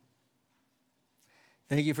compassion.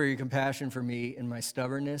 Thank you for your compassion for me and my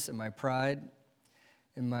stubbornness and my pride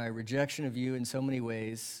and my rejection of you in so many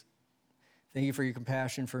ways. Thank you for your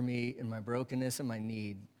compassion for me and my brokenness and my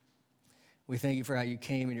need. We thank you for how you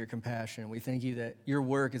came in your compassion. We thank you that your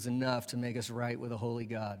work is enough to make us right with a holy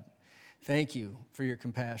God. Thank you for your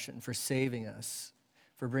compassion, for saving us,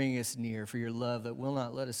 for bringing us near, for your love that will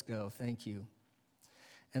not let us go. Thank you.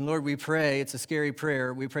 And Lord, we pray, it's a scary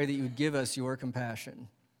prayer, we pray that you would give us your compassion.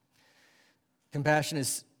 Compassion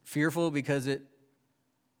is fearful because it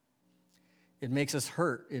makes us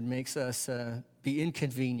hurt. It makes us be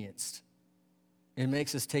inconvenienced. It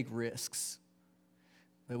makes us take risks.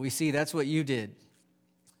 But we see that's what you did.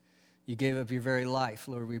 You gave up your very life.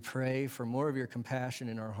 Lord, we pray for more of your compassion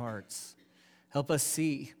in our hearts. Help us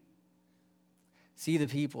see the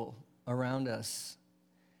people around us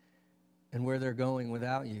and where they're going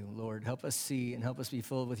without you, Lord. Help us see and help us be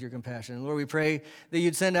filled with your compassion. And Lord, we pray that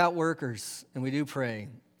you'd send out workers, and we do pray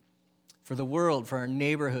for the world, for our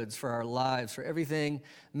neighborhoods, for our lives, for everything,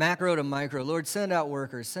 macro to micro. Lord, send out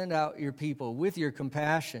workers, send out your people with your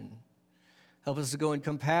compassion. Help us to go in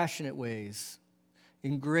compassionate ways,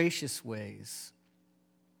 in gracious ways.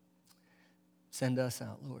 Send us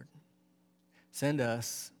out, Lord. Send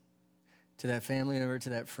us to that family member, to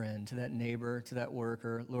that friend, to that neighbor, to that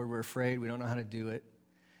worker. Lord, we're afraid. We don't know how to do it.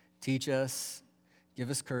 Teach us. Give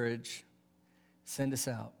us courage. Send us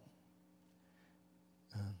out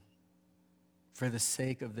for the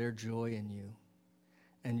sake of their joy in you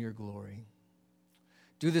and your glory.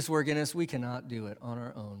 Do this work in us. We cannot do it on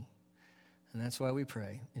our own. And that's why we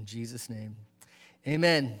pray. In Jesus' name,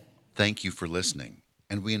 amen. Thank you for listening,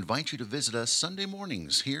 and we invite you to visit us Sunday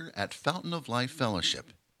mornings here at Fountain of Life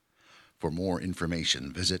Fellowship. For more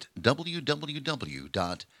information, visit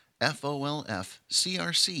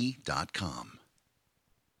www.folfcrc.com.